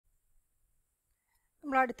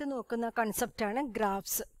നമ്മൾ അടുത്ത് നോക്കുന്ന കൺസെപ്റ്റാണ്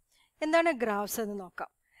ഗ്രാഫ്സ്. എന്താണ് ഗ്രാഫ്സ് എന്ന് നോക്കാം.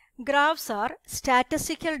 Graphs R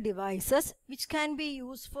statistical devices which can be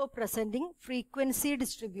use for presenting frequency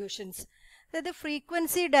distributions. അതായത്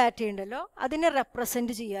ഫ്രീക്വൻസി ഡാറ്റ ഉണ്ടല്ലോ, അതിനെ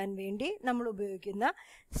റെപ്രസെൻറ്റ് ചെയ്യാൻ വേണ്ടി നമ്മൾ ഉപയോഗിക്കുന്ന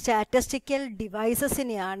സ്റ്റാറ്റിസ്റ്റിക്കൽ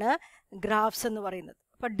ഡിവൈസസിനെയാണ് ഗ്രാഫ്സ് എന്ന് പറയുന്നത്.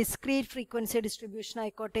 അപ്പോൾ ഡിസ്ക്രീറ്റ് ഫ്രീക്വൻസി ഡിസ്ട്രിബ്യൂഷൻ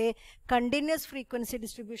ആയിക്കോട്ടെ, കണ്ടിന്യൂസ് ഫ്രീക്വൻസി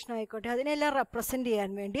ഡിസ്ട്രിബ്യൂഷൻ ആയിക്കോട്ടെ, അതിനെല്ലാം റെപ്രസെൻറ്റ്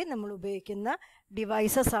ചെയ്യാൻ വേണ്ടി നമ്മൾ ഉപയോഗിക്കുന്ന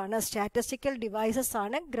ഡിവൈസസ് ആണ്, സ്റ്റാറ്റിസ്റ്റിക്കൽ ഡിവൈസസ്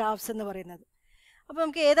ആണ് ഗ്രാഫ്സ് എന്ന് പറയുന്നത്. അപ്പോൾ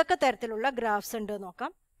നമുക്ക് ഏതൊക്കെ തരത്തിലുള്ള ഗ്രാഫ്സ് ഉണ്ട്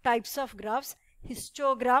നോക്കാം. Types of graphs: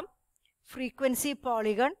 histogram, frequency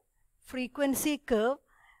polygon, frequency curve,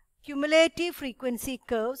 cumulative frequency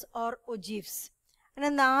curves or ഒജീവ്സ്.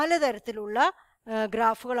 അങ്ങനെ 4 തരത്തിലുള്ള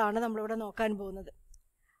ഗ്രാഫുകളാണ് നമ്മളിവിടെ നോക്കാൻ പോകുന്നത്.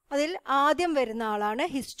 അതിൽ ആദ്യം വരുന്ന ആളാണ്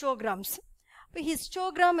ഹിസ്റ്റോഗ്രാംസ്. അപ്പോൾ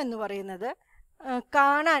ഹിസ്റ്റോഗ്രാം എന്ന് പറയുന്നത്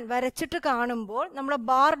വരച്ചിട്ട് കാണുമ്പോൾ നമ്മൾ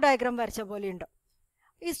ബാർ ഡയഗ്രാം വരച്ച പോലെ ഉണ്ട്.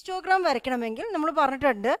 ഹിസ്റ്റോഗ്രാം വരയ്ക്കണമെങ്കിൽ നമ്മൾ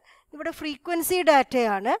പറഞ്ഞിട്ടുണ്ട്, ഇവിടെ ഫ്രീക്വൻസി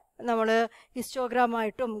ഡാറ്റയാണ് നമ്മൾ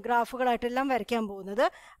ഹിസ്റ്റോഗ്രാമായിട്ടും ഗ്രാഫുകളായിട്ടെല്ലാം വരയ്ക്കാൻ പോകുന്നത്.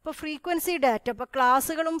 അപ്പോൾ ഫ്രീക്വൻസി ഡാറ്റ, ഇപ്പോൾ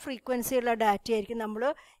ക്ലാസ്സുകളും ഫ്രീക്വൻസിയുള്ള ഡാറ്റ ആയിരിക്കും നമ്മൾ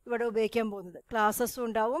ഇവിടെ ഉപയോഗിക്കാൻ പോകുന്നത്. ക്ലാസ്സസും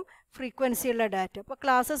ഉണ്ടാവും, ഫ്രീക്വൻസിയുള്ള ഡാറ്റ. അപ്പോൾ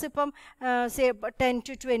ക്ലാസ്സസ് ഇപ്പം 10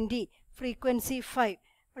 to 20 ഫ്രീക്വൻസി 5,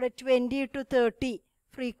 ഇവിടെ 20 to 30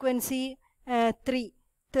 ഫ്രീക്വൻസി 3,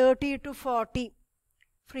 30 to 40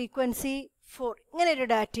 ഫ്രീക്വൻസി 4. ഇങ്ങനെ ഒരു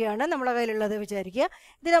ഡാറ്റയാണ് നമ്മുടെ കയ്യിലുള്ളത് വിചാരിക്കുക.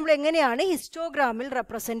 ഇത് നമ്മൾ എങ്ങനെയാണ് ഹിസ്റ്റോഗ്രാമിൽ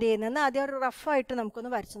റെപ്രസെൻറ്റ് ചെയ്യുന്നതെന്ന് ആദ്യം ഒരു റഫായിട്ട്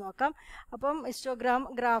നമുക്കൊന്ന് വരച്ച് നോക്കാം. അപ്പം ഹിസ്റ്റോഗ്രാം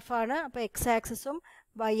ഗ്രാഫാണ്. അപ്പോൾ എക്സ് ആക്സിസും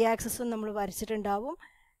വൈ ആക്സിസും നമ്മൾ വരച്ചിട്ടുണ്ടാവും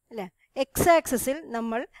അല്ലേ. എക്സ് ആക്സിസിൽ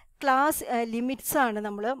നമ്മൾ ക്ലാസ് ലിമിറ്റ്സ് ആണ്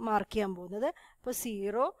നമ്മൾ മാർക്ക് ചെയ്യാൻ പോകുന്നത്. അപ്പോൾ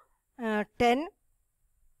 0, 10,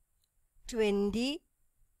 20,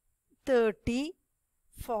 30,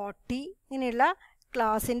 40 ഇങ്ങനെയുള്ള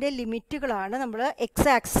ക്ലാസിൻ്റെ ലിമിറ്റുകളാണ് നമ്മൾ എക്സ്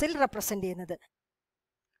ആക്സിസിൽ റെപ്രസെൻറ്റ് ചെയ്യുന്നത്.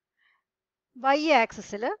 വൈ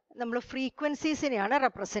ആക്സിസിൽ നമ്മൾ ഫ്രീക്വൻസീസിനെയാണ്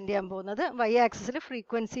റെപ്രസെൻറ്റ് ചെയ്യാൻ പോകുന്നത്. വൈ ആക്സിസിൽ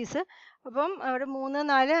ഫ്രീക്വൻസീസ്, അപ്പം അവിടെ 3,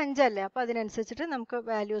 4, 5 അല്ലേ. അപ്പോൾ അതിനനുസരിച്ചിട്ട് നമുക്ക്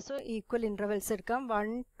വാല്യൂസ് ഈക്വൽ ഇൻ്റർവെൽസ് എടുക്കാം.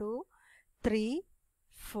 1, 2, 3,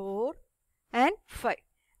 4 and 5.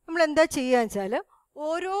 നമ്മൾ എന്താ ചെയ്യുക വെച്ചാൽ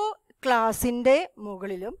ഓരോ ക്ലാസിൻ്റെ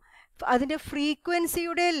മുകളിലും അതിൻ്റെ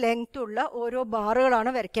ഫ്രീക്വൻസിയുടെ ലെങ്ത് ഉള്ള ഓരോ ബാറുകളാണ്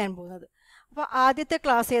വരയ്ക്കാൻ പോകുന്നത്. അപ്പോൾ ആദ്യത്തെ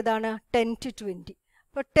ക്ലാസ് ഏതാണ്? 10 to 20.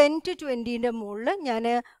 അപ്പോൾ 10 to 20ൻ്റെ മുകളിൽ ഞാൻ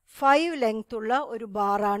 5 ലെങ്ത് ഉള്ള ഒരു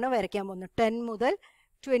ബാറാണ് വരയ്ക്കാൻ പോകുന്നത്. 10 മുതൽ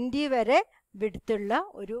 20 വരെ വിഡ്ത്തുള്ള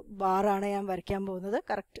ഒരു ബാറാണ് ഞാൻ വരയ്ക്കാൻ പോകുന്നത്.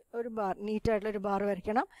 കറക്റ്റ് ഒരു ബാർ, നീറ്റായിട്ടുള്ളൊരു ബാർ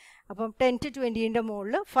വരയ്ക്കണം. അപ്പം 10 to 20ൻ്റെ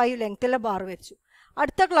മുകളിൽ 5 ലെങ്ത്തുള്ള ബാർ വരച്ചു.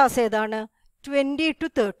 അടുത്ത ക്ലാസ് ഏതാണ്? 20 to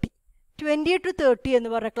 30. 20 to 30 എന്ന്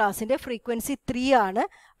പറഞ്ഞ ക്ലാസ്സിൻ്റെ ഫ്രീക്വൻസി 3 ആണ്.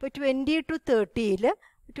 അപ്പോൾ 20 to 30ൽ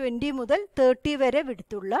 20 മുതൽ 30 വരെ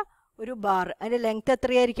വിഡ്ത്തുള്ള ഒരു ബാർ, അതിൻ്റെ ലെങ്ത്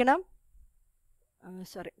എത്രയായിരിക്കണം?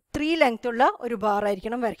 3 ലെങ്ത് ഉള്ള ഒരു ബാർ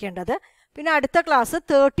ആയിരിക്കണം വരയ്ക്കേണ്ടത്. പിന്നെ അടുത്ത ക്ലാസ്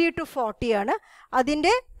 30 to 40 ആണ്.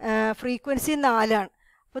 അതിൻ്റെ ഫ്രീക്വൻസി 4 ആണ്.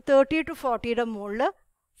 അപ്പോൾ 30 to 40യുടെ മുകളിൽ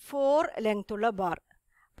 4 ലെങ്ത് ഉള്ള ബാർ.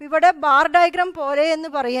 അപ്പോൾ ഇവിടെ ബാർ ഡയഗ്രാം പോലെ എന്ന്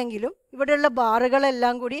പറയുമെങ്കിലും ഇവിടെയുള്ള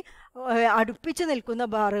ബാറുകളെല്ലാം കൂടി അടുപ്പിച്ച് നിൽക്കുന്ന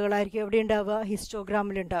ബാറുകളായിരിക്കും എവിടെ ഉണ്ടാവുക?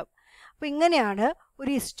 ഹിസ്റ്റോഗ്രാമിലുണ്ടാവും. അപ്പോൾ ഇങ്ങനെയാണ് ഒരു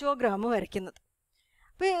ഹിസ്റ്റോഗ്രാം വരയ്ക്കുന്നത്.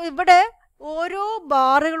 അപ്പോൾ ഇവിടെ ഓരോ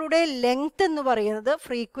ബാറുകളുടെ ലെങ്ത് എന്ന് പറയുന്നത്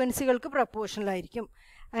ഫ്രീക്വൻസികൾക്ക് പ്രപ്പോർഷണലായിരിക്കും.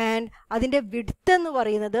 ആൻഡ് അതിൻ്റെ വിഡ്ത്ത് എന്ന്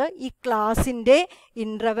പറയുന്നത് ഈ ക്ലാസിൻ്റെ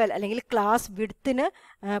ഇൻ്റർവെൽ അല്ലെങ്കിൽ ക്ലാസ് വിഡ്ത്തിന്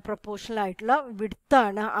പ്രപ്പോർഷണലായിട്ടുള്ള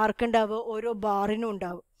വിഡ്ത്താണ് ആർക്കുണ്ടാവുക? ഓരോ ബാറിനും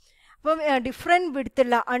ഉണ്ടാവും. അപ്പം ഡിഫറെൻറ്റ്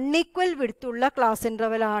വിഡ്ത്തുള്ള അൺഈക്വൽ വിഡ്ത്തുള്ള ക്ലാസ്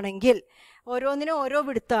ഇൻ്റർവെൽ ആണെങ്കിൽ ഓരോന്നിനും ഓരോ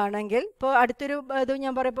വിഡ്ത്താണെങ്കിൽ, ഇപ്പോൾ അടുത്തൊരു ഇത്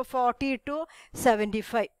ഞാൻ പറയാം, ഇപ്പോൾ 40 to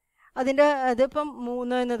 75 അതിൻ്റെ അതിപ്പം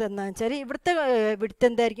 3 എന്ന് തന്നാന്ന് വെച്ചാൽ ഇവിടുത്തെ വിഡ്ത്ത്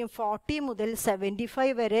എന്തായിരിക്കും? 40 മുതൽ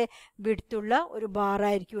 75 വരെ വിഡ്ത്തുള്ള ഒരു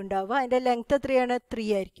ബാറായിരിക്കും ഉണ്ടാവുക. അതിൻ്റെ ലെങ്ത് എത്രയാണ്? 3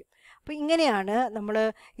 ആയിരിക്കും. അപ്പോൾ ഇങ്ങനെയാണ് നമ്മൾ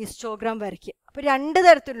ഹിസ്റ്റോഗ്രാം വരയ്ക്കുക. അപ്പോൾ 2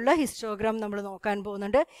 തരത്തിലുള്ള ഹിസ്റ്റോഗ്രാം നമ്മൾ നോക്കാൻ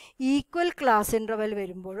പോകുന്നുണ്ട്. ഈക്വൽ ക്ലാസ് ഇൻ്റർവെൽ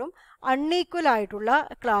വരുമ്പോഴും അൺഈക്വൽ ആയിട്ടുള്ള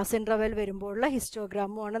ക്ലാസ് ഇൻ്റർവെൽ വരുമ്പോഴുള്ള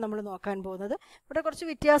ഹിസ്റ്റോഗ്രാമുമാണ് നമ്മൾ നോക്കാൻ പോകുന്നത്. ഇവിടെ കുറച്ച്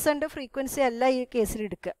വ്യത്യാസമുണ്ട്, ഫ്രീക്വൻസി അല്ല ഈ കേസിൽ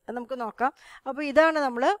എടുക്കുക, അത് നമുക്ക് നോക്കാം. അപ്പോൾ ഇതാണ്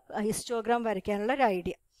നമ്മൾ ഹിസ്റ്റോഗ്രാം വരയ്ക്കാനുള്ള ഒരു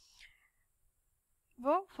ഐഡിയ.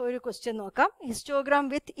 അപ്പോൾ ഒരു ക്വസ്റ്റ്യൻ നോക്കാം. Histogram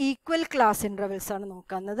with equal class intervals ആണ്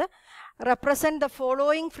നോക്കുന്നത്. Represent the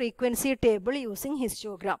following frequency table using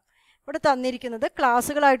histogram. ഇവിടെ തന്നിരിക്കുന്നത്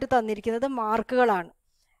ക്ലാസ്സുകളായിട്ട് തന്നിരിക്കുന്നത് മാർക്കുകളാണ്.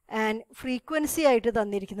 ആൻഡ് ഫ്രീക്വൻസി ആയിട്ട്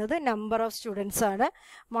തന്നിരിക്കുന്നത് നമ്പർ ഓഫ് സ്റ്റുഡൻസ് ആണ്.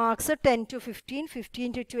 Marks 10 to 15, 15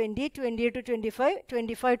 to 20, 20 to 25,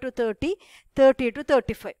 25 to 30, 30 to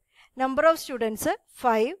 35. Number of students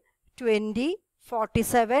 5, 20,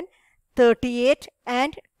 47, 38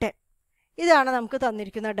 and 10. ഇതാണ് നമുക്ക്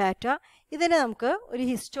തന്നിരിക്കുന്ന ഡാറ്റ. ഇതിനെ നമുക്ക് ഒരു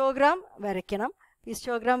ഹിസ്റ്റോഗ്രാം വരയ്ക്കണം.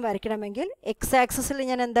 ഹിസ്റ്റോഗ്രാം വരയ്ക്കണമെങ്കിൽ എക്സ് ആക്സിസിൽ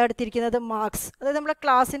ഞാൻ എന്താ എടുത്തിരിക്കുന്നത്? മാർക്സ്. അതായത് നമ്മുടെ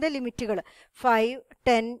ക്ലാസ്സിൻ്റെ ലിമിറ്റുകൾ 5,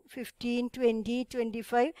 10, 15, 20,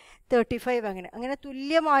 25, 35 അങ്ങനെ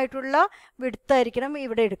തുല്യമായിട്ടുള്ള വിഡ്ത്തായിരിക്കണം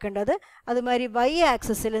ഇവിടെ എടുക്കേണ്ടത്. അതുമാതിരി വൈ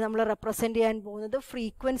ആക്സിസിൽ നമ്മൾ റെപ്രസെൻ്റ് ചെയ്യാൻ പോകുന്നത്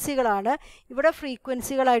ഫ്രീക്വൻസികളാണ്. ഇവിടെ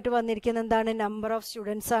ഫ്രീക്വൻസികളായിട്ട് വന്നിരിക്കുന്നത് എന്താണ്? നമ്പർ ഓഫ്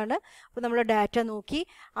സ്റ്റുഡൻസ് ആണ്. അപ്പോൾ നമ്മൾ ഡാറ്റ നോക്കി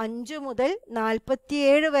 5 മുതൽ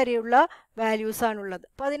 47 വരെയുള്ള വാല്യൂസാണുള്ളത്.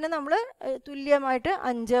 അപ്പോൾ അതിനെ നമ്മൾ തുല്യമായിട്ട്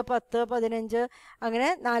 5, 10, 15 അങ്ങനെ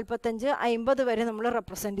 45, 50 വരെ നമ്മൾ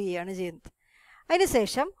റെപ്രസെൻ്റ് ചെയ്യുകയാണ് ചെയ്യുന്നത്.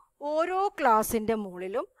 അതിനുശേഷം ഓരോ ക്ലാസ്സിൻ്റെ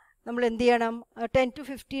മുകളിലും നമ്മൾ എന്ത് ചെയ്യണം? 10 to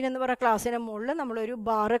 15 എന്ന് പറയുന്ന ക്ലാസ്സിൻ്റെ മുകളിൽ നമ്മളൊരു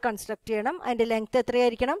ബാറ് കൺസ്ട്രക്ട് ചെയ്യണം. അതിൻ്റെ ലെങ്ത്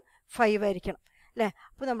എത്രയായിരിക്കണം? 5 ആയിരിക്കണം അല്ലേ?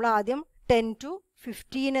 അപ്പോൾ നമ്മൾ ആദ്യം 10 to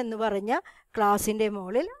 15 എന്ന് പറഞ്ഞ ക്ലാസ്സിൻ്റെ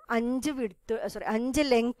മുകളിൽ 5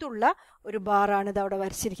 ലെങ്ത് ഉള്ള ഒരു ബാറാണ് ഇത് അവിടെ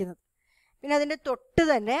വരച്ചിരിക്കുന്നത്. പിന്നെ അതിൻ്റെ തൊട്ട്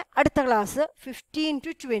തന്നെ അടുത്ത ക്ലാസ് 15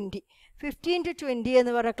 to 20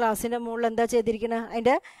 എന്ന് പറഞ്ഞ ക്ലാസ്സിൻ്റെ മുകളിൽ എന്താ ചെയ്തിരിക്കുന്നത്?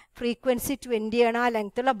 അതിൻ്റെ ഫ്രീക്വൻസി 20 ആണ്, ആ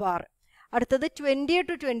ലെങ്ത്തുള്ള ബാർ. അടുത്തത് 20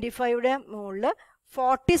 to 25യുടെ മുകളിൽ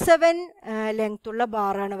 47 ലെങ്ത്തുള്ള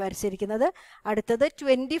ബാറാണ് വരച്ചിരിക്കുന്നത്. അടുത്തത്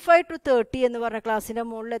 25 to 30 എന്ന് പറഞ്ഞ ക്ലാസ്സിൻ്റെ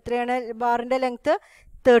മുകളിൽ എത്രയാണ് ബാറിൻ്റെ length?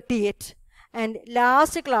 38. And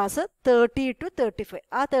last class 30 to 35.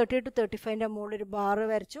 ആ 30 to 35ൻ്റെ മുകളിൽ ഒരു ബാറ്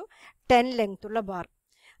വരച്ചു, 10 ലെങ്ത്തുള്ള ബാർ.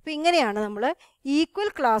 അപ്പോൾ ഇങ്ങനെയാണ് നമ്മൾ ഈക്വൽ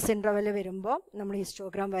ക്ലാസ് ഇൻ്റർവെൽ വരുമ്പോൾ നമ്മൾ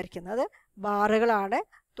ഹിസ്റ്റോഗ്രാം വരയ്ക്കുന്നത്. ബാറുകളാണ്,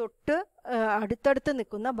 തൊട്ട് അടുത്തടുത്ത്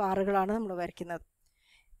നിൽക്കുന്ന ബാറുകളാണ് നമ്മൾ വരയ്ക്കുന്നത്.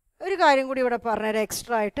 ഒരു കാര്യം കൂടി ഇവിടെ പറഞ്ഞുതരാം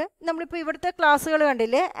എക്സ്ട്രാ ആയിട്ട്. നമ്മളിപ്പോൾ ഇവിടുത്തെ ക്ലാസ്സുകൾ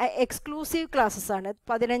കണ്ടില്ലേ, എക്സ്ക്ലൂസീവ് ക്ലാസ്സസ് ആണ്.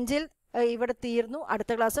 15 ഇവിടെ തീർന്നു,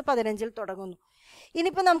 അടുത്ത ക്ലാസ് 15 തുടങ്ങുന്നു.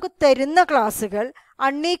 ഇനിയിപ്പോൾ നമുക്ക് തരുന്ന ക്ലാസ്സുകൾ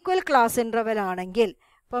അൺഈക്വൽ ക്ലാസ് ഇൻ്റർവെൽ ആണെങ്കിൽ,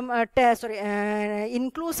 ഇപ്പം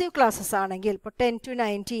ഇൻക്ലൂസീവ് ക്ലാസ്സസ് ആണെങ്കിൽ, ഇപ്പോൾ 10 to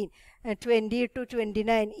 19, 20 to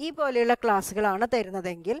 29 ഈ പോലെയുള്ള ക്ലാസ്സുകളാണ്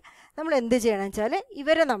തരുന്നതെങ്കിൽ നമ്മൾ എന്ത് ചെയ്യണം വെച്ചാൽ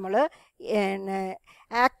ഇവരെ നമ്മൾ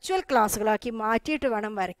ആക്ച്വൽ ക്ലാസ്സുകളാക്കി മാറ്റിയിട്ട്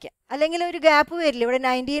വേണം വരയ്ക്കാൻ. അല്ലെങ്കിൽ ഒരു ഗ്യാപ്പ് വരില്ല. ഇവിടെ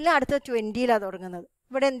 19 അടുത്ത 20 തുടങ്ങുന്നത്.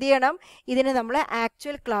 ഇവിടെ എന്ത് ചെയ്യണം? ഇതിനെ നമ്മൾ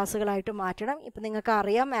ആക്ച്വൽ ക്ലാസ്സുകളായിട്ട് മാറ്റണം. ഇപ്പം നിങ്ങൾക്ക്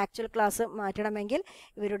അറിയാം, ആക്ച്വൽ ക്ലാസ് മാറ്റണമെങ്കിൽ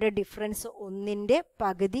ഇവരുടെ ഡിഫറൻസ് 1ൻ്റെ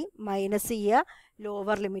പകുതി മൈനസ് ചെയ്യുക,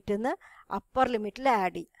 ലോവർ ലിമിറ്റിൽ നിന്ന് അപ്പർ ലിമിറ്റിൽ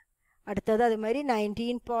ആഡ് ചെയ്യുക. അടുത്തത് അതുമാതിരി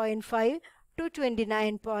 19.5 to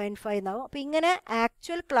 29.5 എന്നാവും. അപ്പോൾ ഇങ്ങനെ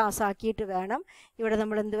ആക്ച്വൽ ക്ലാസ് ആക്കിയിട്ട് വേണം ഇവിടെ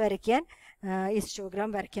നമ്മൾ എന്ത് വരയ്ക്കാൻ? ഹിസ്റ്റോഗ്രാം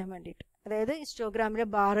വരയ്ക്കാൻ വേണ്ടിയിട്ട്. അതായത് ഹിസ്റ്റോഗ്രാമിലെ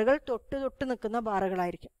ബാറുകൾ തൊട്ട് നിൽക്കുന്ന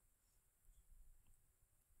ബാറുകളായിരിക്കും.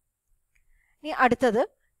 ഇനി അടുത്തത്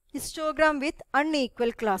ഹിസ്റ്റോഗ്രാം വിത്ത്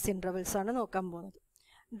അൺഈക്വൽ ക്ലാസ് ഇൻ്റർവെൽസ് ആണ് നോക്കാൻ പോകുന്നത്.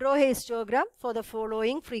 Draw A histogram for the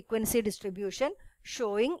following frequency distribution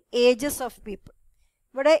showing ages of people.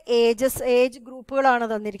 ഇവിടെ ഏജ് ഗ്രൂപ്പുകളാണ്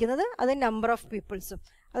തന്നിരിക്കുന്നത്, അത് നമ്പർ ഓഫ് പീപ്പിൾസും.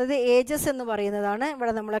 അതായത് ഏജസ് എന്ന് പറയുന്നതാണ്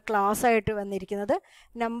ഇവിടെ നമ്മളെ ക്ലാസ് ആയിട്ട് വന്നിരിക്കുന്നത്.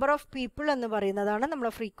 നമ്പർ ഓഫ് പീപ്പിൾ എന്ന് പറയുന്നതാണ്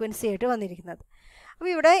നമ്മളെ ഫ്രീക്വൻസി ആയിട്ട് വന്നിരിക്കുന്നത്. അപ്പോൾ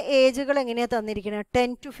ഇവിടെ ഏജുകൾ എങ്ങനെയാണ് തന്നിരിക്കുന്നത്?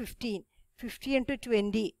 10 to 15, 15 to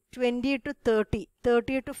 20, 20 to 30,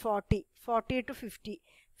 30 to 40, 40 to 50,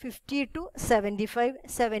 50 to 75,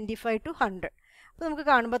 75 to 100. അപ്പോൾ നമുക്ക്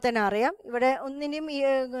കാണുമ്പോൾ തന്നെ അറിയാം ഇവിടെ ഒന്നിനും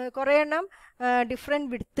കുറേ എണ്ണം ഡിഫറെൻറ്റ്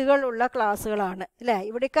വിഡ്ത്തുകളുള്ള ക്ലാസ്സുകളാണ് അല്ലേ?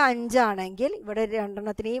 ഇവിടെയൊക്കെ 5 ആണെങ്കിൽ ഇവിടെ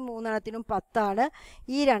 2 ഈ 3 10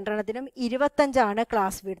 ഈ 2 25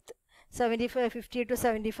 ക്ലാസ് വിഡ്ത്ത്. 75, 50 to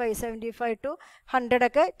 75, 75 to 100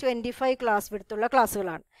 ഒക്കെ 25 ക്ലാസ് വിഡ്ത്തുള്ള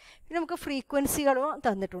ക്ലാസ്സുകളാണ്. പിന്നെ നമുക്ക് ഫ്രീക്വൻസികളും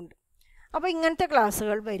തന്നിട്ടുണ്ട്. അപ്പോൾ ഇങ്ങനത്തെ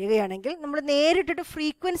ക്ലാസ്സുകൾ വരികയാണെങ്കിൽ നമ്മൾ നേരിട്ടിട്ട്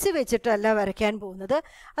ഫ്രീക്വൻസി വെച്ചിട്ടല്ല വരയ്ക്കാൻ പോകുന്നത്.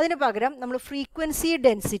 അതിന് പകരം നമ്മൾ ഫ്രീക്വൻസി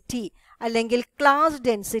ഡെൻസിറ്റി അല്ലെങ്കിൽ ക്ലാസ്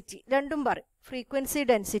ഡെൻസിറ്റി രണ്ടും പറയും. Frequency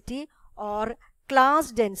density or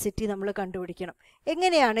class density നമ്മൾ കണ്ടുപിടിക്കണം.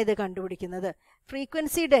 എങ്ങനെയാണ് ഇത് കണ്ടുപിടിക്കുന്നത്?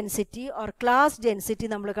 Frequency density or class density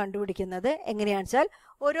നമ്മൾ കണ്ടുപിടിക്കുന്നത് എങ്ങനെയാണെന്ന് വെച്ചാൽ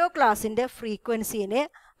ഓരോ ക്ലാസ്സിൻ്റെ ഫ്രീക്വൻസിനെ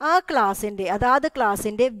ആ ക്ലാസ്സിൻ്റെ അതാത്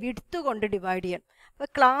ക്ലാസ്സിൻ്റെ വിഡ്ത്ത് കൊണ്ട് ഡിവൈഡ് ചെയ്യണം. അപ്പോൾ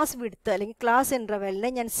ക്ലാസ് വിഡ്ത്ത് അല്ലെങ്കിൽ ക്ലാസ് ഇൻ്റർവെല്ലിനെ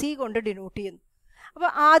ഞാൻ C കൊണ്ട് ഡിനോട്ട് ചെയ്യുന്നു. അപ്പോൾ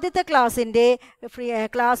ആദ്യത്തെ ക്ലാസ്സിൻ്റെ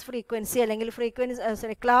ക്ലാസ് ഫ്രീക്വൻസി അല്ലെങ്കിൽ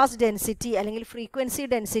ക്ലാസ് ഡെൻസിറ്റി അല്ലെങ്കിൽ ഫ്രീക്വൻസി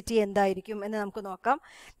ഡെൻസിറ്റി എന്തായിരിക്കും എന്ന് നമുക്ക് നോക്കാം.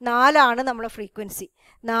 4 നമ്മളെ ഫ്രീക്വൻസി.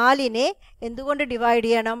 4നെ എന്തുകൊണ്ട് ഡിവൈഡ്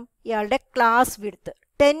ചെയ്യണം? ഇയാളുടെ ക്ലാസ് വിഡ്ത്ത്.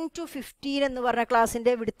 10 to 15 എന്ന് പറഞ്ഞ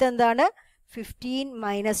ക്ലാസ്സിൻ്റെ വിഡ്ത്ത് എന്താണ്? 15 -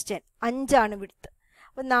 10, 5 വിഡ്ത്ത്.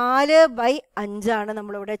 അപ്പോൾ 4/5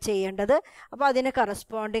 നമ്മളിവിടെ ചെയ്യേണ്ടത്. അപ്പോൾ അതിന്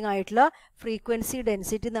കറസ്പോണ്ടിങ് ആയിട്ടുള്ള ഫ്രീക്വൻസി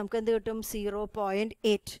ഡെൻസിറ്റി നമുക്ക് എന്ത് കിട്ടും?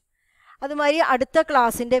 0.8. അതുമാതിരി അടുത്ത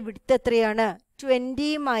ക്ലാസ്സിൻ്റെ വിഡ്ത്ത് എത്രയാണ്? 20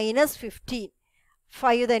 - 15,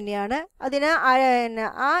 5 തന്നെയാണ്. അതിന്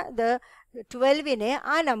 12നെ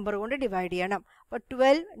ആ നമ്പർ കൊണ്ട് ഡിവൈഡ് ചെയ്യണം. അപ്പോൾ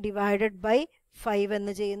 12 / 5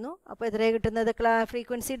 എന്ന് ചെയ്യുന്നു. അപ്പോൾ എത്രയാണ് കിട്ടുന്നത്?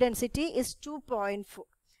 Frequency density is 2.4.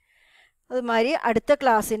 അതുമാതിരി അടുത്ത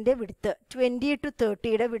ക്ലാസ്സിൻ്റെ വിഡ്ത്ത് 20 to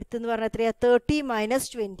 30യുടെ വിഡ്ത്ത് എന്ന് പറഞ്ഞാൽ എത്രയാണ്? 30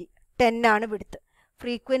 - 20, 10 വിഡ്ത്ത്.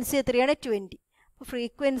 ഫ്രീക്വൻസി എത്രയാണ്? 20. അപ്പോൾ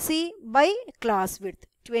ഫ്രീക്വൻസി ബൈ ക്ലാസ് വിഡ്ത്ത്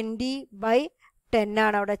 20 / 10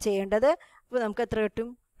 ആണ് അവിടെ ചെയ്യേണ്ടത്. അപ്പോൾ നമുക്ക് എത്ര കിട്ടും?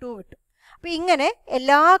 2 കിട്ടും. അപ്പോൾ ഇങ്ങനെ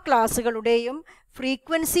എല്ലാ ക്ലാസ്സുകളുടെയും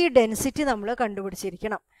ഫ്രീക്വൻസി ഡെൻസിറ്റി നമ്മൾ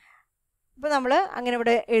കണ്ടുപിടിച്ചിരിക്കണം. അപ്പോൾ നമ്മൾ അങ്ങനെ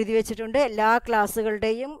ഇവിടെ എഴുതി വെച്ചിട്ടുണ്ട്. എല്ലാ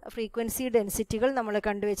ക്ലാസ്സുകളുടെയും ഫ്രീക്വൻസി ഡെൻസിറ്റികൾ നമ്മൾ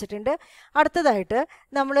കണ്ടുവച്ചിട്ടുണ്ട്. അടുത്തതായിട്ട്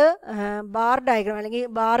നമ്മൾ ബാർ ഡയഗ്രാം അല്ലെങ്കിൽ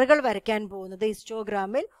ബാറുകൾ വരയ്ക്കാൻ പോകുന്നത്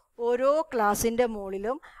ഹിസ്റ്റോഗ്രാമിൽ ഓരോ ക്ലാസ്സിൻ്റെ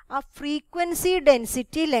മുകളിലും ആ ഫ്രീക്വൻസി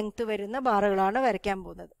ഡെൻസിറ്റി ലെങ്ത് വരുന്ന ബാറുകളാണ് വരയ്ക്കാൻ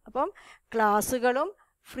പോകുന്നത്. അപ്പം ക്ലാസ്സുകളും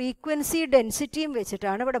ഫ്രീക്വൻസി ഡെൻസിറ്റിയും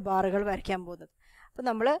വെച്ചിട്ടാണ് ഇവിടെ ബാറുകൾ വരയ്ക്കാൻ പോകുന്നത്. അപ്പോൾ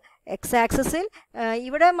നമ്മൾ എക്സ് ആക്സസിൽ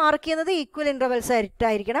ഇവിടെ മാർക്ക് ചെയ്യുന്നത് ഈക്വൽ ഇൻ്റർവെൽസ്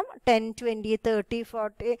ആയിട്ടായിരിക്കണം. 10, 20, 30,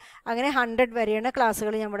 40 അങ്ങനെ 100 വരെയാണ്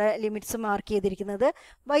ക്ലാസ്സുകൾ നമ്മുടെ ലിമിറ്റ്സ് മാർക്ക് ചെയ്തിരിക്കുന്നത്.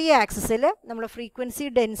 വൈ ആക്സസിൽ നമ്മൾ ഫ്രീക്വൻസി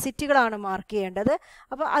ഡെൻസിറ്റികളാണ് മാർക്ക് ചെയ്യേണ്ടത്.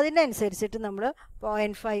 അപ്പോൾ അതിനനുസരിച്ചിട്ട് നമ്മൾ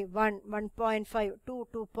 0.5, 1, 1.5, 2,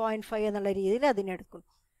 2.5 എന്നുള്ള രീതിയിൽ അതിനെടുക്കും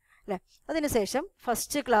അല്ലേ. അതിനുശേഷം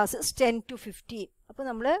ഫസ്റ്റ് ക്ലാസ് 10 to 15. അപ്പോൾ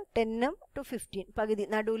നമ്മൾ 10 to 15 പകുതി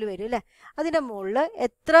നടുവിൽ വരും അല്ലേ. അതിൻ്റെ മുകളിൽ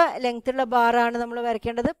എത്ര ലെങ്ത്തുള്ള ബാറാണ് നമ്മൾ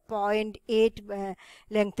വരയ്ക്കേണ്ടത്? 0.8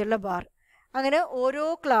 ലെങ്ത്തുള്ള ബാർ. അങ്ങനെ ഓരോ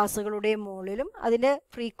ക്ലാസ്സുകളുടെയും മുകളിലും അതിൻ്റെ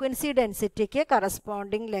ഫ്രീക്വൻസി ഡെൻസിറ്റിക്ക്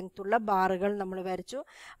കറസ്പോണ്ടിങ് ലെങ്ത്തുള്ള ബാറുകൾ നമ്മൾ വരച്ചു.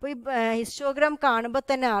 അപ്പോൾ ഈ ഹിസ്റ്റോഗ്രാം കാണുമ്പോൾ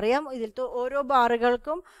തന്നെ അറിയാം ഇതിലത്തെ ഓരോ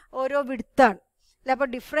ബാറുകൾക്കും ഓരോ വിഡ്ത്താണ് അല്ല. അപ്പോൾ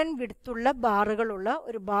ഡിഫറെൻറ്റ് വിഡ്ത്തുള്ള ബാറുകളുള്ള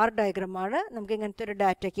ഒരു ബാർ ഡയഗ്രമാണ് നമുക്ക് ഇങ്ങനത്തെ ഒരു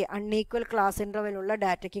ഡാറ്റയ്ക്ക് അൺഈക്വൽ ക്ലാസ് ഇൻ്റർവെലുള്ള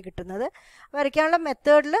ഡാറ്റയ്ക്ക് കിട്ടുന്നത്. വരയ്ക്കാനുള്ള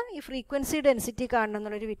മെത്തേഡിൽ ഈ ഫ്രീക്വൻസി ഡെൻസിറ്റി കാണണം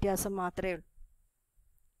എന്നുള്ളൊരു വ്യത്യാസം മാത്രമേ ഉള്ളൂ.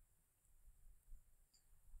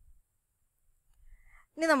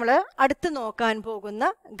 ഇനി നമ്മൾ അടുത്ത് നോക്കാൻ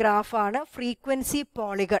പോകുന്ന ഗ്രാഫാണ് ഫ്രീക്വൻസി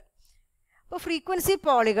പോളിഗൺ. അപ്പോൾ ഫ്രീക്വൻസി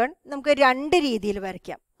പോളിഗൺ നമുക്ക് രണ്ട് രീതിയിൽ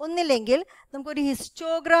വരയ്ക്കാം. ഒന്നില്ലെങ്കിൽ നമുക്കൊരു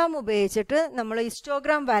ഹിസ്റ്റോഗ്രാം ഉപയോഗിച്ചിട്ട് നമ്മൾ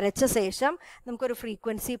ഹിസ്റ്റോഗ്രാം വരച്ച ശേഷം നമുക്കൊരു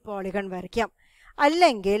ഫ്രീക്വൻസി പോളിഗൺ വരയ്ക്കാം.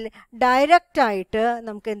 അല്ലെങ്കിൽ ഡയറക്റ്റായിട്ട്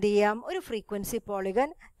നമുക്ക് എന്ത് ചെയ്യാം? ഒരു ഫ്രീക്വൻസി പോളിഗൺ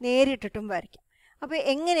നേരിട്ടിട്ടും വരയ്ക്കാം. അപ്പോൾ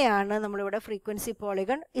എങ്ങനെയാണ് നമ്മളിവിടെ ഫ്രീക്വൻസി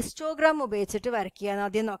പോളിഗൺ ഹിസ്റ്റോഗ്രാം ഉപയോഗിച്ചിട്ട് വരയ്ക്കുക എന്ന്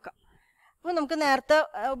ആദ്യം നോക്കാം. അപ്പോൾ നമുക്ക് നേരത്തെ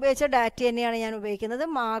ഉപയോഗിച്ച ഡാറ്റ തന്നെയാണ് ഞാൻ ഉപയോഗിക്കുന്നത്.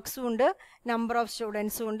 മാർക്സും ഉണ്ട്, നമ്പർ ഓഫ്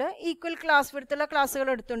സ്റ്റുഡൻസും ഉണ്ട്, ഈക്വൽ ക്ലാസ് വിഡ്ത്തുള്ള ക്ലാസ്സുകൾ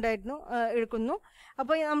എടുക്കുന്നു.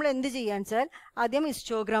 അപ്പോൾ നമ്മൾ എന്ത് ചെയ്യാന്ന് വെച്ചാൽ ആദ്യം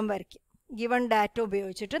ഹിസ്റ്റോഗ്രാം വരയ്ക്കും. ഗിവൺ ഡാറ്റ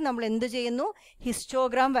ഉപയോഗിച്ചിട്ട് നമ്മൾ എന്ത് ചെയ്യുന്നു?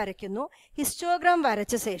 ഹിസ്റ്റോഗ്രാം വരയ്ക്കുന്നു. ഹിസ്റ്റോഗ്രാം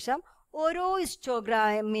വരച്ച ശേഷം ഓരോ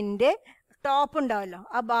ഹിസ്റ്റോഗ്രാമിൻ്റെ ടോപ്പ് ഉണ്ടാവല്ലോ,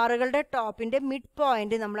 ആ ബാറുകളുടെ ടോപ്പിൻ്റെ മിഡ്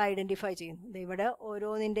പോയിന്റ് നമ്മൾ ഐഡൻറ്റിഫൈ ചെയ്യുന്നു. ഇവിടെ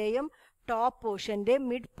ഓരോന്നിൻ്റെയും ടോപ്പ് പോർഷൻ്റെ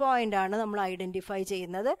മിഡ് പോയിന്റ് ആണ് നമ്മൾ ഐഡൻറ്റിഫൈ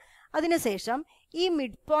ചെയ്യുന്നത്. അതിനുശേഷം ഈ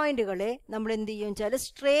മിഡ് പോയിന്റുകളെ നമ്മൾ എന്ത് ചെയ്യുമെന്ന് വെച്ചാൽ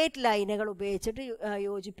സ്ട്രേറ്റ് ലൈനുകൾ ഉപയോഗിച്ചിട്ട്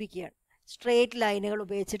യോജിപ്പിക്കുകയാണ്. സ്ട്രേറ്റ് ലൈനുകൾ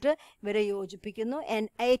ഉപയോഗിച്ചിട്ട് ഇവരെ യോജിപ്പിക്കുന്നു.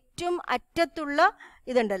 ഏറ്റവും അറ്റത്തുള്ള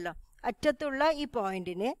ഇതുണ്ടല്ലോ, അറ്റത്തുള്ള ഈ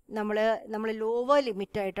പോയിന്റിനെ നമ്മൾ ലോവർ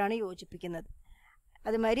ലിമിറ്റായിട്ടാണ് യോജിപ്പിക്കുന്നത്.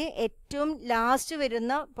 അതുമാതിരി ഏറ്റവും ലാസ്റ്റ്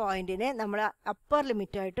വരുന്ന പോയിന്റിനെ നമ്മൾ അപ്പർ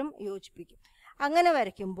ലിമിറ്റായിട്ടും യോജിപ്പിക്കും. അങ്ങനെ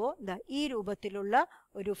വരയ്ക്കുമ്പോൾ ഈ രൂപത്തിലുള്ള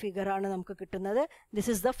ഒരു ഫിഗറാണ് നമുക്ക് കിട്ടുന്നത്. This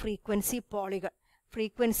is the frequency polygon.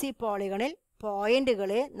 Frequency പോളിഗണിൽ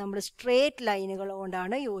പോയിന്റുകളെ നമ്മൾ സ്ട്രേറ്റ് ലൈനുകൾ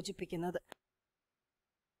കൊണ്ടാണ് യോജിപ്പിക്കുന്നത്.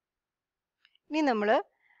 ഇനി നമ്മൾ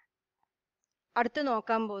അടുത്ത്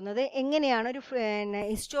നോക്കാൻ പോകുന്നത് എങ്ങനെയാണ് ഒരു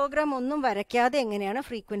ഹിസ്റ്റോഗ്രാം ഒന്നും വരയ്ക്കാതെ എങ്ങനെയാണ്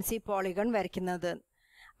ഫ്രീക്വൻസി പോളിഗൺ വരയ്ക്കുന്നത്.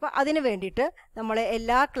 അപ്പോൾ അതിന് വേണ്ടിയിട്ട് നമ്മൾ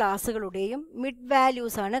എല്ലാ ക്ലാസ്സുകളുടെയും മിഡ്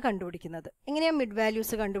വാല്യൂസ് ആണ് കണ്ടുപിടിക്കുന്നത്. എങ്ങനെയാണ് മിഡ്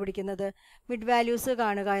വാല്യൂസ് കണ്ടുപിടിക്കുന്നത്? മിഡ് വാല്യൂസ്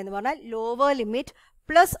കാണുക എന്ന് പറഞ്ഞാൽ lower limit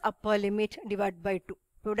plus upper limit divide by 2.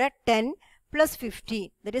 ഇവിടെ 10 plus 15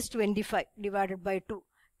 that is 25 divided by 2,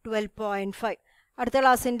 12.5. അടുത്ത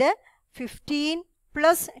ക്ലാസ്സിൻ്റെ 15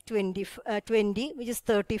 plus 20 which is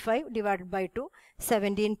 35 divided by 2,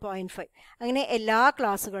 17.5. അങ്ങനെ എല്ലാ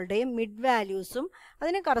ക്ലാസ്സുകളുടെയും മിഡ് വാല്യൂസും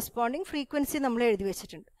അതിന് കറസ്പോണ്ടിങ് ഫ്രീക്വൻസി നമ്മൾ എഴുതി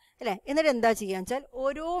വെച്ചിട്ടുണ്ട് അല്ലേ. എന്നിട്ട് എന്താ ചെയ്യാന്ന് വെച്ചാൽ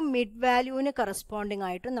ഓരോ മിഡ് വാല്യൂവിന് കറസ്പോണ്ടിങ്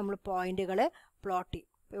ആയിട്ട് നമ്മൾ പോയിന്റുകളെ പ്ലോട്ട് ചെയ്യും.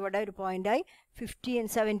 ഇവിടെ ഒരു പോയിന്റായി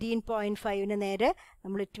 17.5ന് നേരെ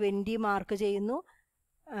നമ്മൾ 20 മാർക്ക് ചെയ്യുന്നു.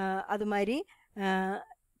 അതുമാതിരി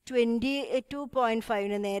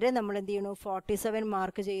 22.5ന് നേരെ നമ്മൾ എന്ത് ചെയ്യുന്നു? 47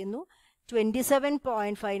 മാർക്ക് ചെയ്യുന്നു.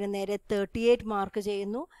 27.5ന് നേരെ 38 മാർക്ക്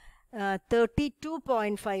ചെയ്യുന്നു.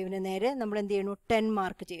 32.5ന് നേരെ നമ്മൾ എന്ത് ചെയ്യുന്നു? 10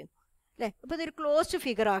 മാർക്ക് ചെയ്യുന്നു അല്ലേ. അപ്പോൾ ഇതൊരു ക്ലോസ്ഡ്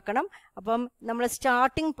ഫിഗർ ആക്കണം. അപ്പം നമ്മൾ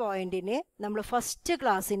സ്റ്റാർട്ടിംഗ് പോയിന്റിനെ നമ്മൾ ഫസ്റ്റ്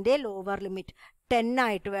ക്ലാസ്സിൻ്റെ ലോവർ ലിമിറ്റ് 10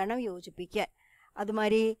 ആയിട്ട് വേണം യോജിപ്പിക്കാൻ.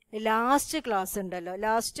 അതുമാതിരി ലാസ്റ്റ് ക്ലാസ് ഉണ്ടല്ലോ,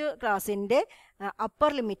 ലാസ്റ്റ് ക്ലാസ്സിൻ്റെ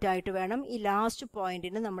അപ്പർ ലിമിറ്റായിട്ട് വേണം ഈ ലാസ്റ്റ്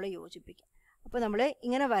പോയിന്റിന് നമ്മൾ യോജിപ്പിക്കാം. അപ്പോൾ നമ്മൾ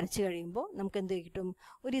ഇങ്ങനെ വരച്ച് കഴിയുമ്പോൾ നമുക്ക് എന്ത് കിട്ടും?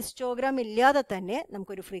 ഒരു ഹിസ്റ്റോഗ്രാം ഇല്ലാതെ തന്നെ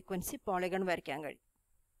നമുക്കൊരു ഫ്രീക്വൻസി പോളിഗൺ വരയ്ക്കാൻ കഴിയും.